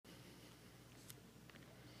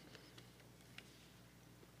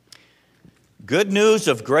Good news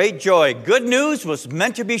of great joy. Good news was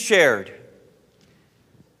meant to be shared.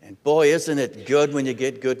 And boy, isn't it good when you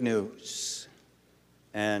get good news.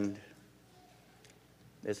 And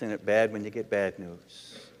isn't it bad when you get bad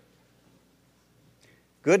news?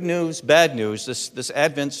 Good news, bad news. This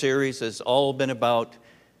Advent series has all been about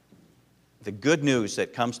the good news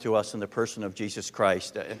that comes to us in the person of Jesus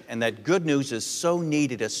Christ. And that good news is so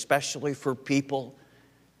needed, especially for people,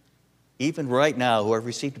 even right now, who have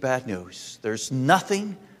received bad news. There's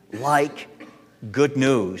nothing like good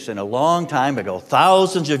news. And a long time ago,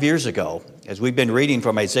 thousands of years ago, as we've been reading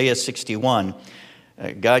from Isaiah 61,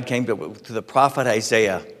 God came to the prophet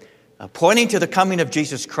Isaiah, pointing to the coming of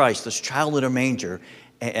Jesus Christ, this child in a manger,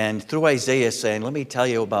 and through Isaiah saying, let me tell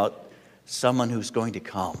you about someone who's going to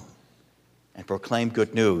come and proclaim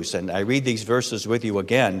good news. And I read these verses with you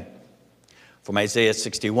again from Isaiah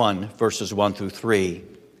 61, verses 1 through 3.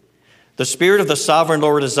 The Spirit of the Sovereign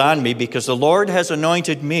Lord is on me because the Lord has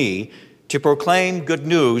anointed me to proclaim good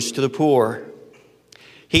news to the poor.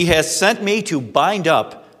 He has sent me to bind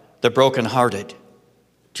up the brokenhearted,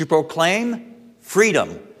 to proclaim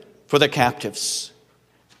freedom for the captives,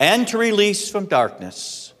 and to release from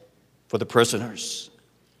darkness for the prisoners,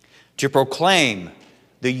 to proclaim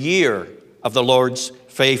the year of the Lord's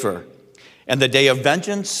favor and the day of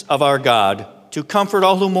vengeance of our God, to comfort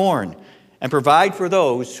all who mourn and provide for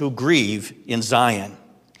those who grieve in Zion,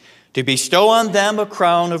 to bestow on them a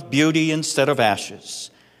crown of beauty instead of ashes,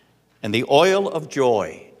 and the oil of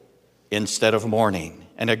joy instead of mourning,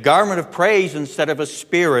 and a garment of praise instead of a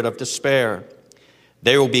spirit of despair.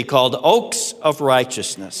 They will be called oaks of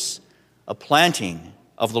righteousness, a planting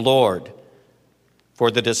of the Lord, for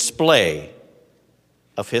the display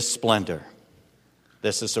of his splendor.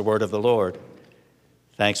 This is the word of the Lord.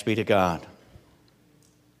 Thanks be to God.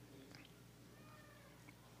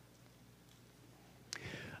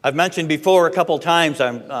 I've mentioned before a couple times,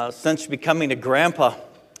 since becoming a grandpa,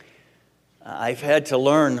 I've had to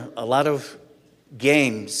learn a lot of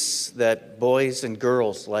games that boys and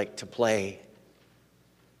girls like to play.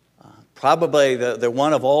 Probably the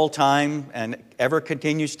one of all time and ever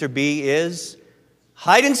continues to be is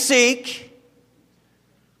hide and seek.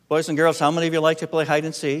 Boys and girls, how many of you like to play hide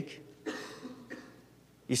and seek?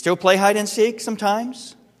 You still play hide and seek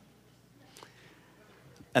sometimes?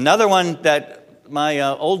 Another one that my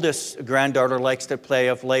oldest granddaughter likes to play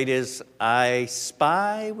of late is I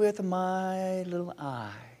Spy with My Little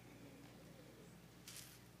Eye.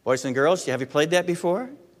 Boys and girls, have you played that before?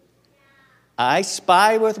 I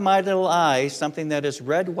spy with my little eye something that is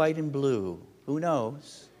red, white, and blue. Who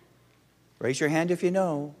knows? Raise your hand if you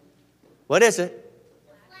know. What is it?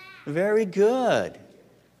 Very good.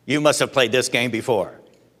 You must have played this game before.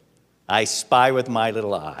 I spy with my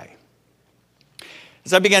little eye.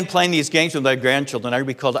 As I began playing these games with my grandchildren, I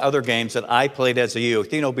recalled other games that I played as a youth,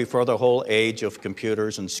 before the whole age of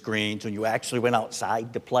computers and screens, when you actually went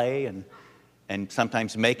outside to play and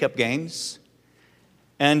sometimes make-up games.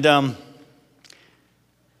 And what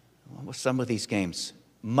were some of these games?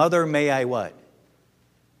 Mother, may I what?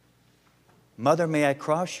 Mother, may I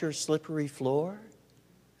cross your slippery floor?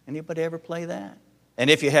 Anybody ever play that? And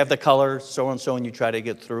if you have the color so-and-so and you try to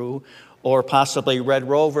get through, or possibly Red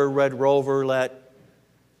Rover, let...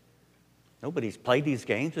 Nobody's played these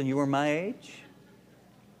games when you were my age?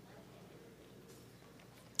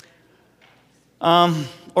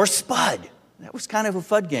 Or Spud. That was kind of a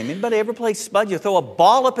fun game. Anybody ever play Spud? You throw a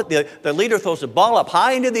ball up at the leader throws a ball up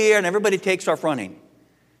high into the air and everybody takes off running.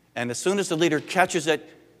 And as soon as the leader catches it,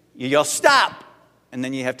 you yell, stop! And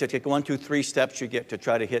then you have to take 1, 2, 3 steps you get to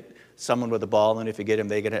try to hit someone with a ball. And if you get them,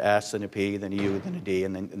 they get an S, then a P, then a U, then a D,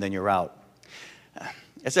 and then you're out.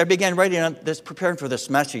 As I began writing on this, preparing for this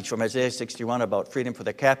message from Isaiah 61 about freedom for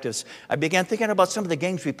the captives, I began thinking about some of the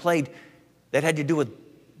games we played that had to do with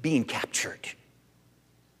being captured,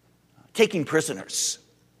 taking prisoners.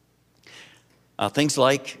 Things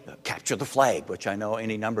like Capture the Flag, which I know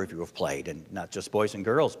any number of you have played, and not just boys and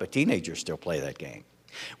girls, but teenagers still play that game.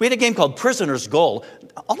 We had a game called Prisoner's Goal.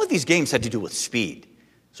 All of these games had to do with speed,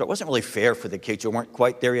 so it wasn't really fair for the kids who weren't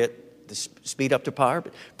quite there yet to speed up to par.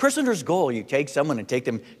 But Prisoner's Goal, you take someone and take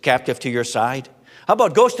them captive to your side. How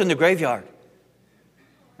about Ghost in the Graveyard?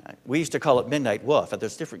 We used to call it Midnight Wolf.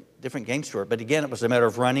 There's different games for it. But again, it was a matter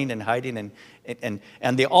of running and hiding.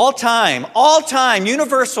 And the all-time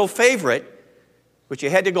universal favorite, which you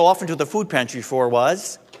had to go off into the food pantry for,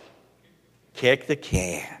 was Kick the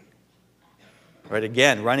Can. Right,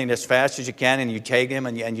 again, running as fast as you can, and you take them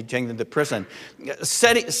and you take them to prison.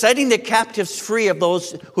 Setting the captives free of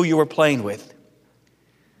those who you were playing with.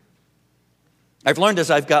 I've learned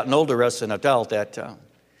as I've gotten older as an adult that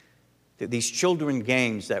these children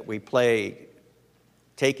games that we play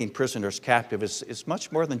taking prisoners captive is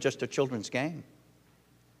much more than just a children's game.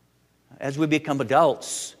 As we become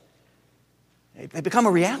adults, they become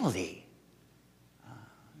a reality.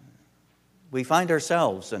 We find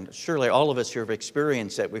ourselves, and surely all of us here have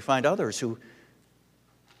experienced that, we find others who,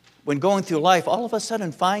 when going through life, all of a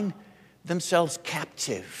sudden find themselves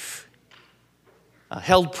captive,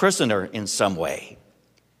 held prisoner in some way,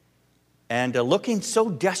 and looking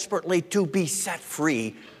so desperately to be set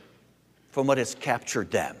free from what has captured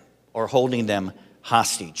them or holding them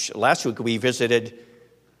hostage. Last week we visited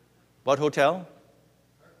what hotel?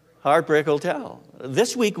 Heartbreak Hotel.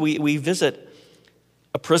 This week we visit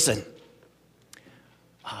a prison.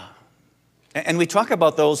 And we talk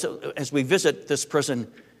about those as we visit this prison.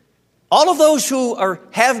 All of those who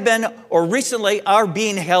have been or recently are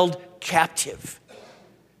being held captive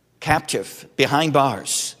behind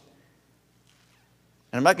bars.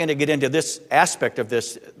 And I'm not going to get into this aspect of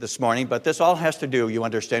this morning, but this all has to do, you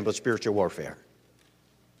understand, with spiritual warfare.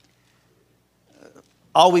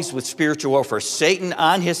 Always with spiritual warfare. Satan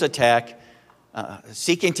on his attack,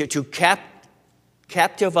 seeking to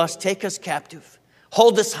captive us, take us captive,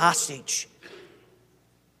 hold us hostage,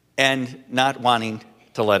 and not wanting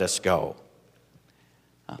to let us go.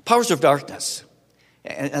 Powers of darkness.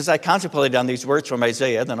 And as I contemplated on these words from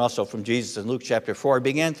Isaiah, then also from Jesus in Luke chapter 4, I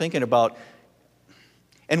began thinking about,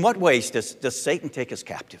 in what ways does Satan take us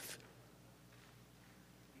captive?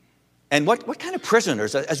 And what kind of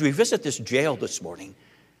prisoners, as we visit this jail this morning,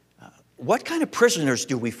 what kind of prisoners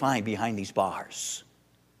do we find behind these bars?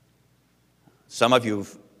 Some of you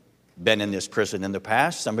have been in this prison in the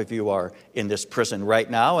past. Some of you are in this prison right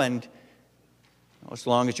now. And as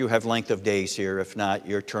long as you have length of days here, if not,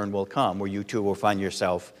 your turn will come where you too will find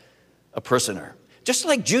yourself a prisoner. Just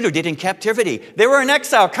like Judah did in captivity. They were in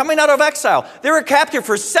exile, coming out of exile. They were captive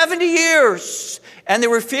for 70 years, and they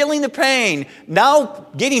were feeling the pain. Now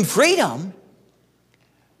getting freedom,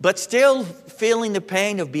 but still feeling the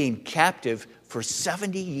pain of being captive for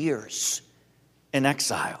 70 years in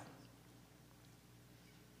exile.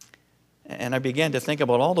 And I began to think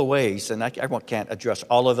about all the ways, and I can't address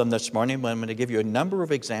all of them this morning, but I'm going to give you a number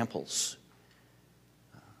of examples.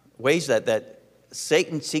 Ways that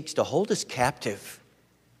Satan seeks to hold us captive,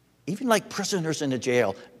 even like prisoners in a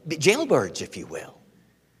jail, jailbirds, if you will,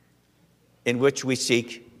 in which we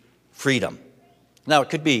seek freedom. Now, it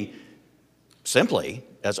could be simply,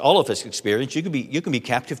 as all of us experience, you can be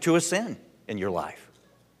captive to a sin in your life.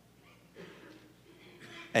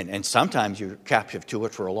 And sometimes you're captive to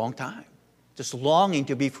it for a long time, just longing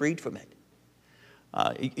to be freed from it.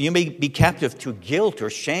 You may be captive to guilt or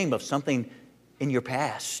shame of something in your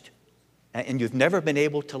past, and you've never been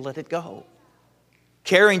able to let it go.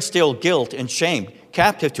 Carrying still guilt and shame,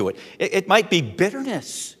 captive to it. It might be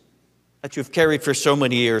bitterness that you've carried for so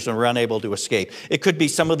many years and were unable to escape. It could be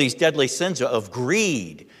some of these deadly sins of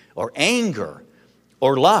greed or anger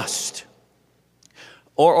or lust.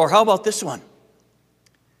 Or how about this one?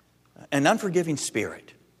 An unforgiving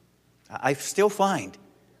spirit. I still find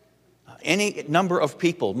any number of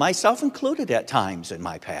people, myself included at times in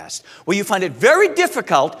my past, where you find it very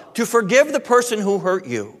difficult to forgive the person who hurt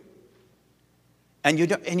you. And you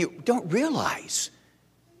don't realize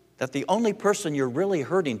that the only person you're really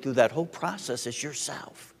hurting through that whole process is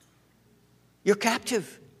yourself. You're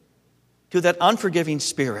captive to that unforgiving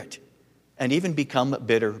spirit and even become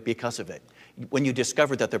bitter because of it. When you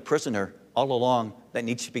discover that the prisoner all along that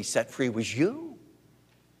needs to be set free was you,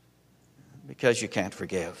 because you can't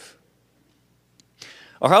forgive.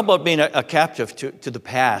 Or how about being a captive to the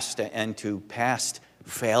past and to past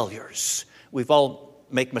failures? We've all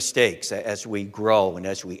make mistakes as we grow and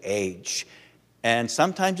as we age. And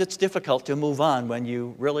sometimes it's difficult to move on when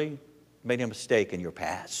you really made a mistake in your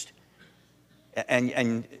past.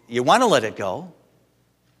 And you want to let it go.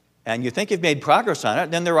 And you think you've made progress on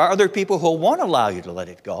it. Then there are other people who won't allow you to let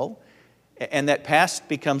it go. And that past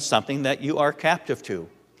becomes something that you are captive to.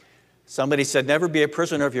 Somebody said, never be a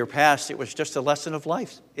prisoner of your past. It was just a lesson of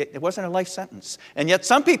life. It wasn't a life sentence. And yet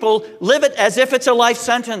some people live it as if it's a life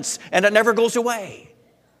sentence and it never goes away.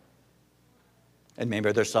 And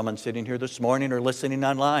maybe there's someone sitting here this morning or listening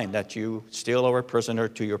online that you still are a prisoner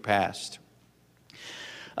to your past.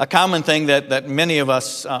 A common thing that many of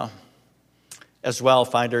us as well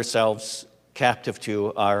find ourselves captive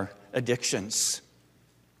to are addictions.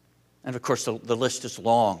 And of course, the list is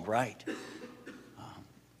long, right?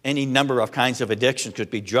 Any number of kinds of addictions. Could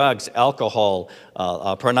be drugs, alcohol,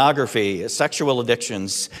 pornography, sexual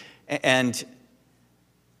addictions. And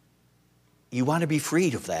you want to be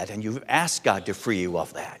freed of that, and you've asked God to free you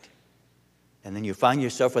of that. And then you find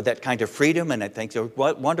yourself with that kind of freedom, and I think, oh,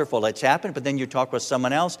 what wonderful, it's happened. But then you talk with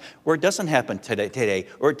someone else where it doesn't happen today,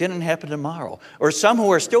 or it didn't happen tomorrow. Or some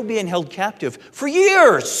who are still being held captive for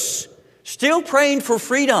years, still praying for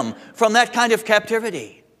freedom from that kind of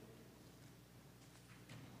captivity.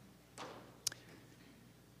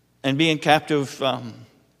 And being captive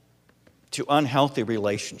to unhealthy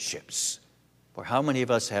relationships. For how many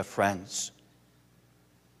of us have friends?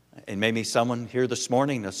 And maybe someone here this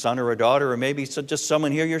morning, a son or a daughter, or maybe just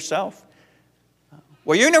someone here yourself.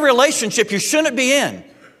 Well, you're in a relationship you shouldn't be in.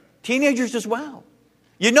 Teenagers as well.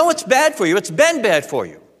 You know it's bad for you. It's been bad for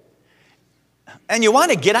you. And you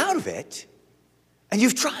want to get out of it. And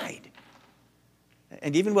you've tried.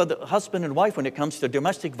 And even with the husband and wife when it comes to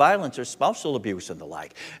domestic violence or spousal abuse and the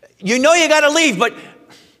like. You know you got to leave, but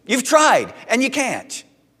you've tried and you can't.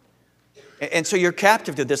 And so you're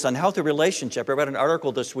captive to this unhealthy relationship. I read an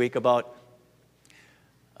article this week about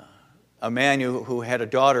a man who had a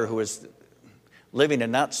daughter who was living a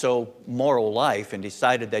not so moral life and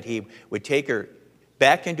decided that he would take her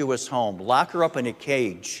back into his home, lock her up in a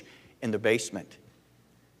cage in the basement.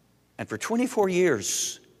 And for 24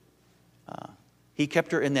 years, he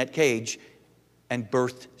kept her in that cage and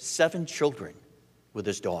birthed 7 children with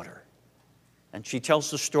his daughter. And she tells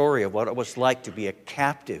the story of what it was like to be a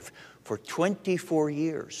captive for 24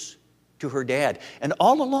 years to her dad. And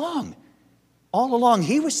all along,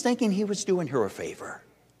 he was thinking he was doing her a favor.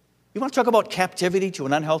 You want to talk about captivity to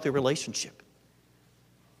an unhealthy relationship?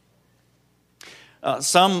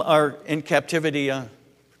 Some are in captivity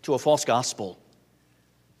to a false gospel.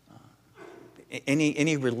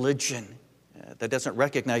 Any religion that doesn't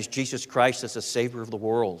recognize Jesus Christ as the Savior of the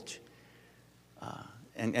world.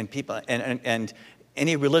 And people and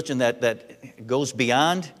any religion that goes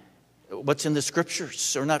beyond what's in the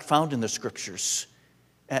Scriptures or not found in the Scriptures.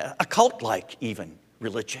 A cult-like even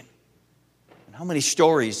religion. And how many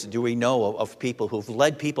stories do we know of people who've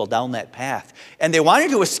led people down that path? And they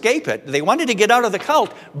wanted to escape it. They wanted to get out of the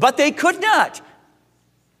cult, but they could not.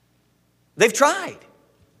 They've tried,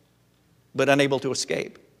 but unable to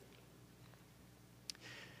escape.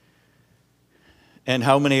 And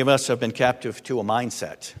how many of us have been captive to a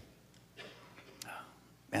mindset?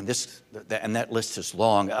 And that list is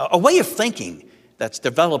long. A way of thinking that's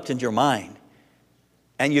developed in your mind.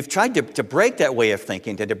 And you've tried to break that way of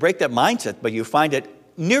thinking, to break that mindset, but you find it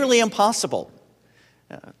nearly impossible.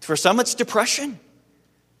 For some, it's depression.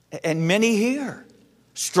 And many here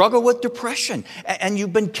struggle with depression. And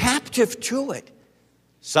you've been captive to it.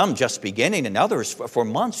 Some just beginning, and others for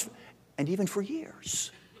months, and even for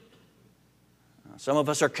years. Some of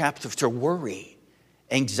us are captive to worry,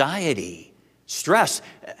 anxiety, stress.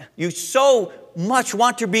 You so much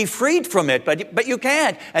want to be freed from it, but you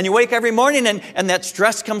can't. And you wake every morning and that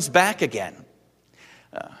stress comes back again.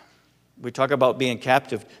 We talk about being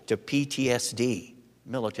captive to PTSD,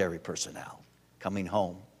 military personnel coming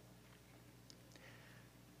home.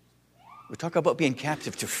 We talk about being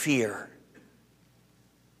captive to fear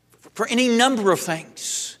for any number of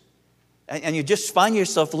things. And you just find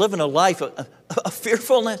yourself living a life of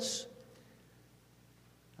fearfulness.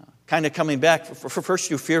 Kind of coming back, for first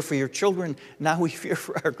you fear for your children, now we fear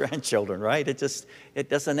for our grandchildren, right? It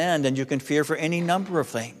doesn't end, and you can fear for any number of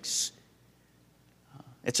things.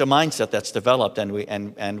 It's a mindset that's developed,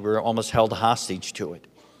 and we're almost held hostage to it.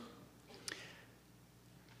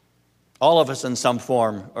 All of us in some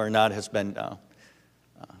form or not has been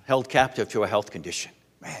held captive to a health condition.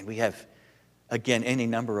 Man, we have, again, any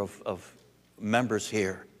number of members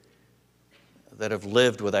here that have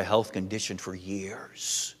lived with a health condition for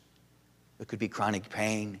years. It could be chronic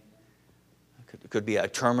pain. It could be a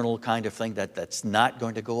terminal kind of thing that's not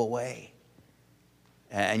going to go away.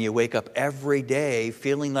 And you wake up every day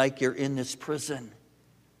feeling like you're in this prison.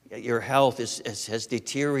 Your health has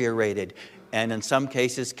deteriorated, and in some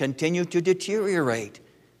cases continue to deteriorate.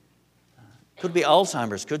 Could be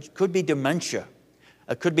Alzheimer's, could be dementia.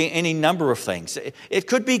 It could be any number of things. It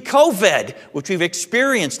could be COVID, which we've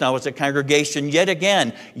experienced now as a congregation yet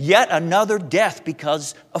again. Yet another death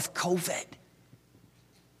because of COVID.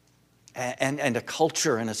 And a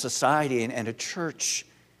culture and a society and a church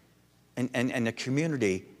and a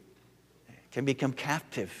community can become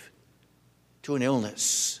captive to an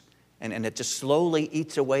illness. And it just slowly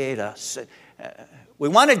eats away at us. We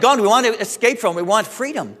want it gone. We want to escape from it. We want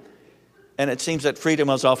freedom. And it seems that freedom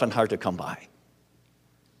is often hard to come by.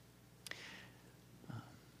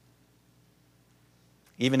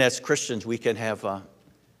 Even as Christians, we can have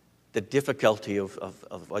the difficulty of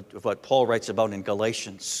what Paul writes about in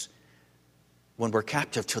Galatians when we're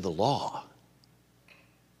captive to the law.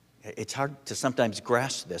 It's hard to sometimes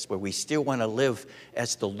grasp this, where we still want to live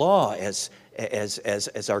as the law, as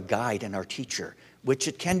as our guide and our teacher, which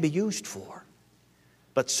it can be used for.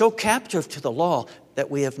 But so captive to the law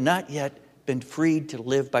that we have not yet been freed to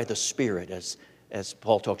live by the Spirit, as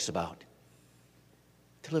Paul talks about.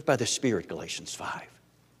 To live by the Spirit, Galatians 5.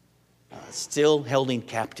 Still held in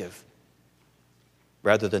captive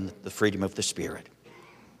rather than the freedom of the Spirit.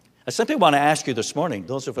 I simply want to ask you this morning,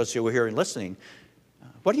 those of us who are here and listening,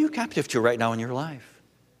 what are you captive to right now in your life?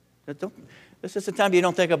 This is the time you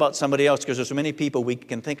don't think about somebody else, because there's so many people we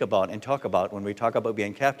can think about and talk about when we talk about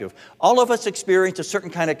being captive. All of us experience a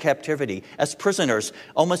certain kind of captivity as prisoners,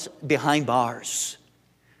 almost behind bars.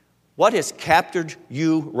 What has captured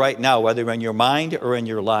you right now, whether in your mind or in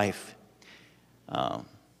your life?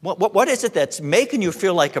 What is it that's making you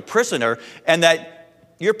feel like a prisoner, and that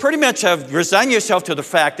you pretty much have resigned yourself to the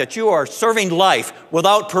fact that you are serving life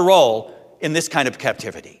without parole in this kind of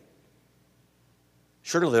captivity?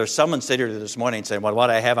 Surely there's someone sitting here this morning saying, well, what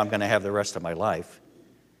I have, I'm going to have the rest of my life.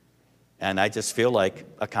 And I just feel like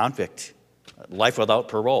a convict, life without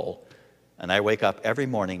parole. And I wake up every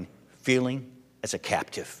morning feeling as a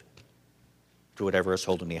captive to whatever is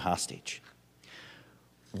holding me hostage.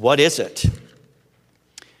 What is it?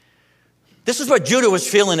 This is what Judah was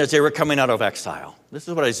feeling as they were coming out of exile. This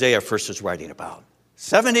is what Isaiah first is writing about.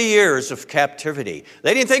 70 years of captivity.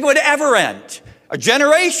 They didn't think it would ever end. A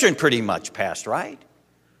generation pretty much passed, right?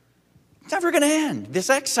 It's never going to end. This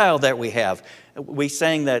exile that we have. We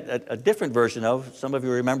sang that a different version of. Some of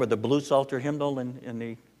you remember the Blue Psalter hymnal in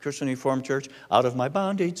the Christian Reformed Church. Out of my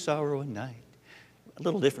bondage, sorrow and night. A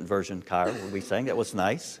little different version, Kyle, where we sang. That was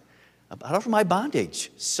nice. Out of my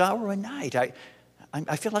bondage, sorrow and night.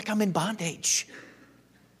 I feel like I'm in bondage.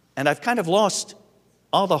 And I've kind of lost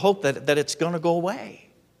all the hope that it's going to go away.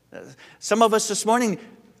 Some of us this morning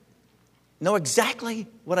know exactly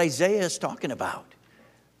what Isaiah is talking about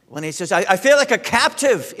when he says, I feel like a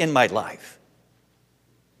captive in my life.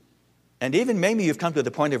 And even maybe you've come to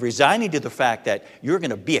the point of resigning to the fact that you're going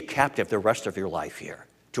to be a captive the rest of your life here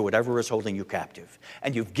to whatever is holding you captive.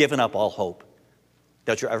 And you've given up all hope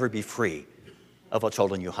that you'll ever be free of what's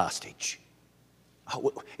holding you hostage.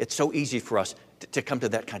 Oh, it's so easy for us to come to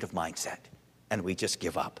that kind of mindset, and we just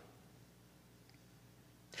give up.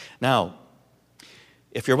 Now,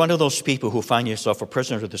 if you're one of those people who find yourself a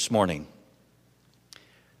prisoner this morning,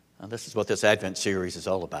 this is what this Advent series is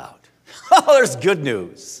all about. Oh, there's good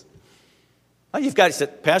news. Well, you've got to say,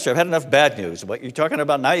 Pastor, I've had enough bad news. What you're talking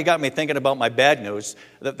about now, you got me thinking about my bad news,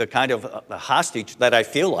 the kind of the hostage that I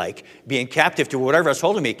feel like, being captive to whatever is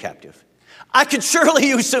holding me captive. I could surely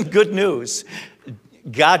use some good news.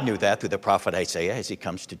 God knew that through the prophet Isaiah as he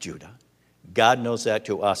comes to Judah. God knows that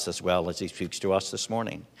to us as well as he speaks to us this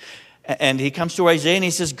morning. And he comes to Isaiah and he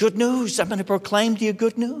says, good news, I'm going to proclaim to you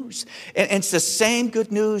good news. And it's the same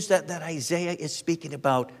good news that Isaiah is speaking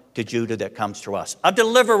about to Judah that comes to us. A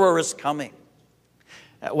deliverer is coming.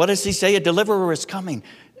 What does he say? A deliverer is coming.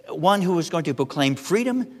 One who is going to proclaim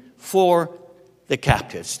freedom for the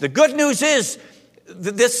captives. The good news is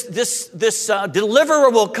this deliverer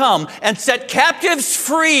will come and set captives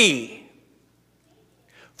free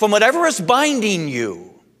from whatever is binding you.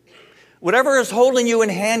 Whatever is holding you in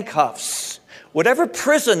handcuffs, whatever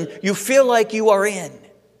prison you feel like you are in,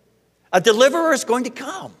 a deliverer is going to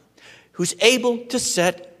come who's able to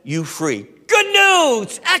set you free. Good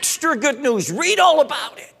news, extra good news. Read all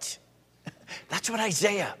about it. That's what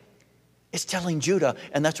Isaiah is telling Judah,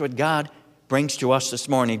 and that's what God brings to us this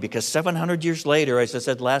morning, because 700 years later, as I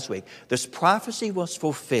said last week, this prophecy was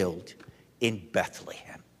fulfilled in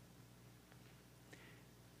Bethlehem.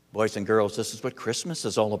 Boys and girls, this is what Christmas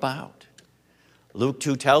is all about. Luke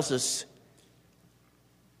 2 tells us,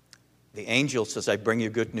 the angel says, I bring you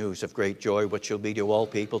good news of great joy, which shall be to all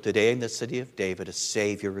people. Today in the city of David, a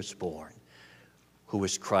Savior is born, who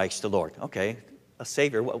is Christ the Lord. Okay, a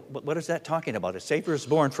Savior. What is that talking about? A Savior is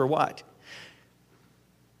born for what?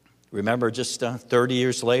 Remember, just 30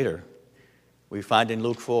 years later, we find in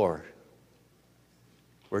Luke 4,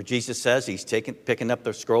 where Jesus says he's picking up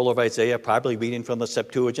the scroll of Isaiah, probably reading from the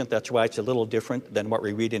Septuagint. That's why it's a little different than what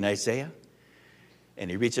we read in Isaiah. And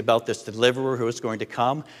he reads about this deliverer who is going to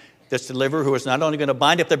come. This deliverer who is not only going to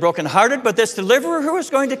bind up the brokenhearted, but this deliverer who is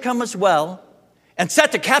going to come as well and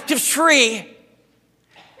set the captives free.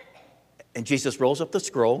 And Jesus rolls up the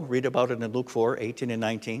scroll. Read about it in Luke 4, 18 and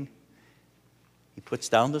 19. He puts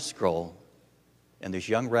down the scroll, and this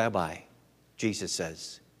young rabbi, Jesus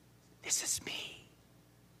says, this is me.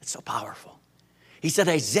 It's so powerful. He said,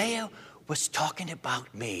 Isaiah was talking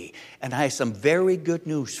about me, and I have some very good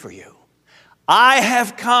news for you. I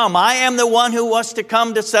have come. I am the one who was to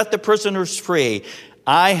come to set the prisoners free.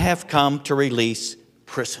 I have come to release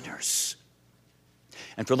prisoners.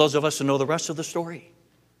 And for those of us who know the rest of the story,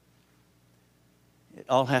 it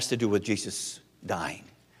all has to do with Jesus dying,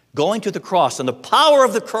 going to the cross, and the power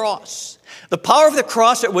of the cross. The power of the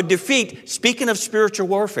cross that would defeat, speaking of spiritual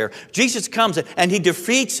warfare, Jesus comes and he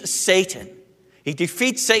defeats Satan. He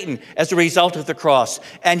defeats Satan as a result of the cross.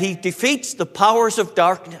 And he defeats the powers of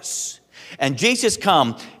darkness. And Jesus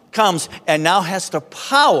comes and now has the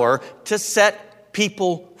power to set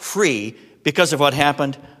people free because of what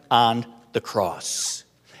happened on the cross.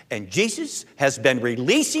 And Jesus has been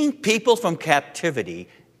releasing people from captivity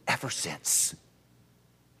ever since,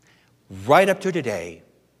 right up to today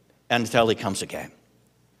until he comes again.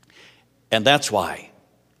 And that's why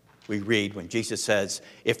we read when Jesus says,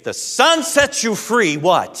 if the Son sets you free,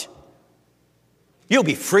 what? You'll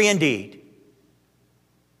be free indeed.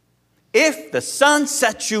 If the Son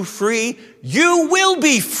sets you free, you will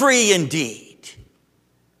be free indeed.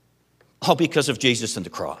 All because of Jesus and the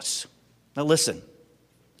cross. Now listen.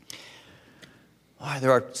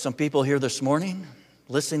 There are some people here this morning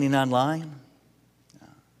listening online.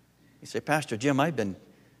 You say, Pastor Jim, I've been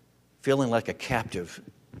feeling like a captive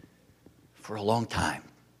for a long time.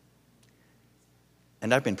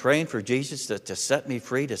 And I've been praying for Jesus to set me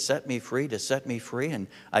free, to set me free, to set me free. And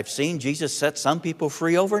I've seen Jesus set some people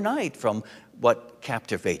free overnight from what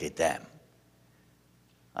captivated them.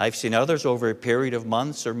 I've seen others over a period of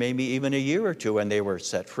months or maybe even a year or two, and they were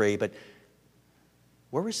set free. But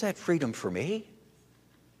where was that freedom for me?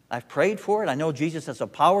 I've prayed for it. I know Jesus has the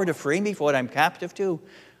power to free me for what I'm captive to.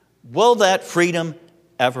 Will that freedom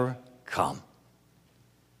ever come?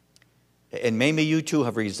 And maybe you too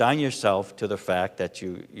have resigned yourself to the fact that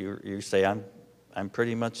you say, I'm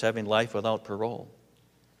pretty much having life without parole.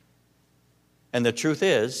 And the truth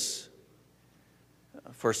is,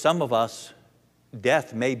 for some of us,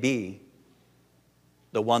 death may be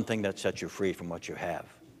the one thing that sets you free from what you have.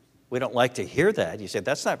 We don't like to hear that. You say,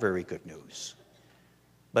 that's not very good news.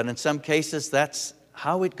 But in some cases, that's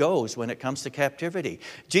how it goes when it comes to captivity.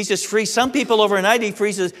 Jesus frees some people overnight. He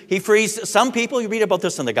frees some people. You read about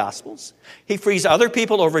this in the Gospels. He frees other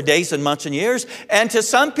people over days and months and years. And to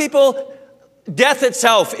some people, death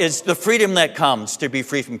itself is the freedom that comes to be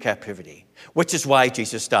free from captivity, which is why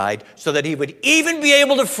Jesus died, so that he would even be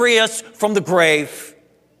able to free us from the grave.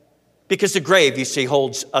 Because the grave, you see,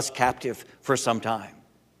 holds us captive for some time.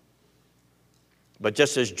 But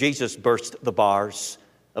just as Jesus burst the bars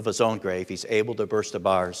of his own grave, he's able to burst the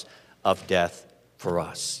bars of death for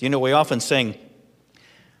us. You know, we often sing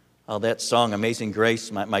that song, Amazing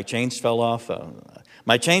Grace, my chains fell off.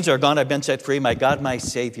 My chains are gone, I've been set free. My God, my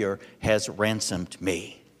Savior, has ransomed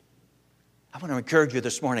me. I want to encourage you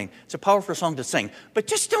this morning. It's a powerful song to sing, but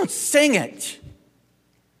just don't sing it.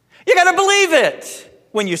 You got to believe it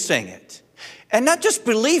when you sing it. And not just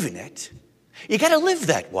believing it, you got to live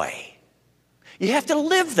that way. You have to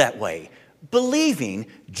live that way, believing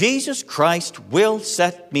Jesus Christ will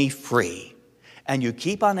set me free. And you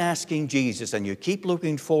keep on asking Jesus, and you keep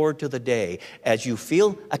looking forward to the day as you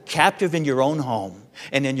feel a captive in your own home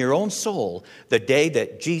and in your own soul, the day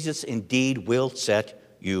that Jesus indeed will set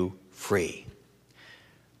you free.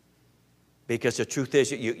 Because the truth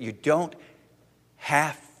is, you don't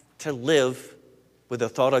have to live with the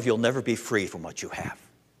thought of you'll never be free from what you have.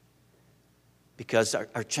 Because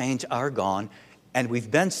our chains are gone, and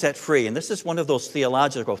we've been set free. And this is one of those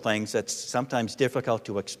theological things that's sometimes difficult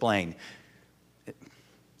to explain.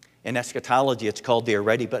 In eschatology, it's called the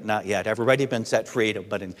already but not yet. I've already been set free,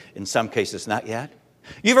 but in some cases, not yet.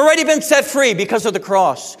 You've already been set free because of the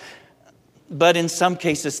cross, but in some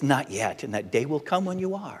cases, not yet. And that day will come when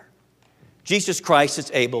you are. Jesus Christ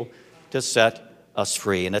is able to set us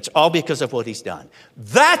free, and it's all because of what he's done.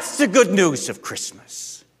 That's the good news of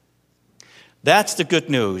Christmas. That's the good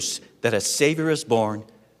news that a Savior is born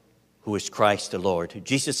who is Christ the Lord.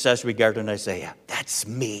 Jesus says regarding Isaiah, that's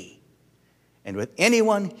me. And with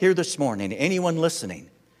anyone here this morning, anyone listening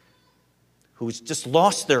who's just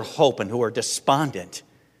lost their hope and who are despondent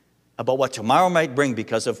about what tomorrow might bring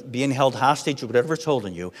because of being held hostage or whatever it's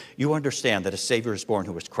holding you, you understand that a Savior is born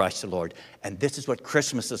who is Christ the Lord. And this is what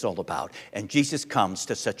Christmas is all about. And Jesus comes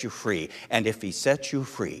to set you free. And if he sets you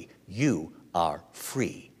free, you are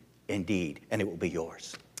free indeed, and it will be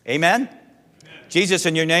yours. Amen? Amen. Jesus,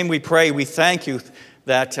 in your name we pray. We thank you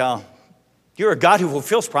that you're a God who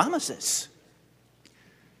fulfills promises.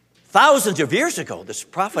 Thousands of years ago, this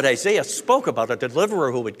prophet Isaiah spoke about a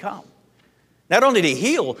deliverer who would come. Not only to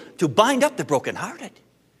heal, to bind up the brokenhearted,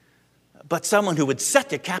 but someone who would set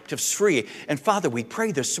the captives free. And Father, we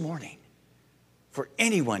pray this morning for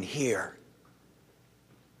anyone here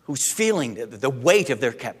who's feeling the weight of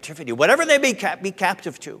their captivity, whatever they be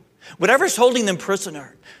captive to. Whatever's holding them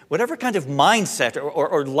prisoner, whatever kind of mindset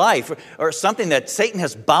or life or something that Satan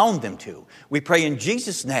has bound them to, we pray in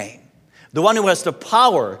Jesus' name, the one who has the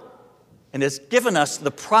power and has given us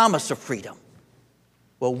the promise of freedom,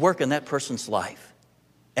 will work in that person's life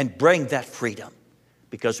and bring that freedom,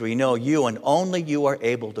 because we know you and only you are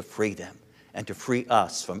able to free them and to free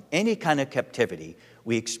us from any kind of captivity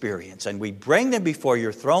we experience. And we bring them before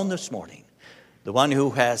your throne this morning, the one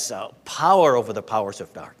who has power over the powers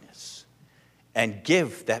of darkness, and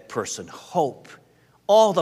give that person hope, all the